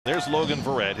There's Logan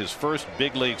Verrett, his first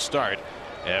big league start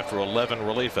after 11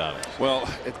 relief outings. Well,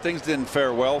 things didn't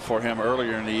fare well for him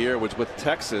earlier in the year. Was with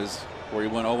Texas, where he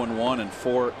went 0-1 in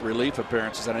 4 relief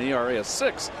appearances and an ERA of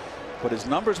 6. But his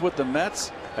numbers with the Mets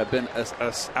have been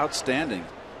outstanding.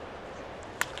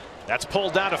 That's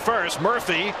pulled down to first.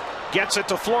 Murphy gets it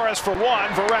to Flores for 1.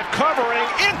 Verrett covering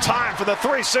in time for the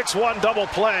 3-6-1 double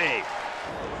play.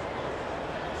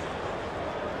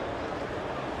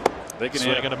 They can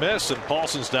swing and a miss, and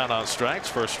Paulson's down on strikes.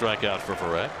 First strikeout for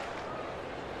Verrett.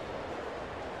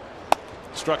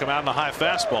 Struck him out in a high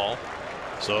fastball.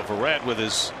 So Verrett with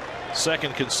his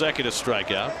second consecutive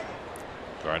strikeout.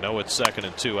 Garneau at 2nd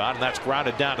and 2 out, and that's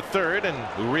grounded down to 3rd, and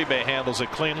Uribe handles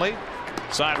it cleanly.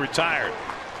 Side retired.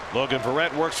 Logan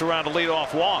Verrett works around a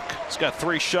leadoff walk. He's got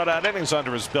 3 shutout innings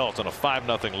under his belt and a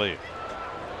 5-0 lead.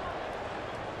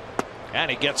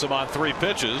 And he gets him on 3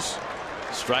 pitches.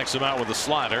 Strikes him out with a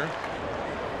slider.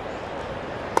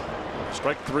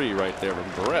 Strike 3 right there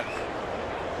from Verrett.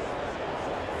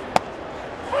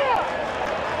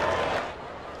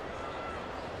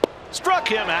 Struck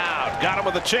him out. Got him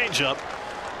with a changeup.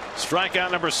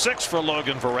 Strikeout number 6 for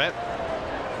Logan Verrett.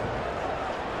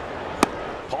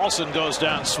 Paulson goes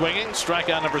down swinging.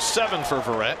 Strikeout number 7 for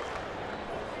Verrett.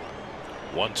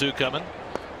 1-2 coming.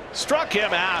 Struck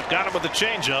him out. Got him with a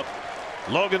changeup.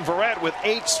 Logan Verrett with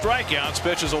 8 strikeouts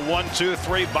pitches a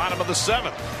 1-2-3 bottom of the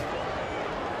 7th.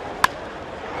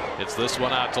 It's this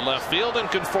one out to left field, and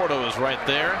Conforto is right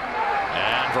there.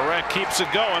 And Verrett keeps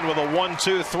it going with a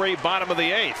 1-2-3 bottom of the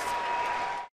 8th.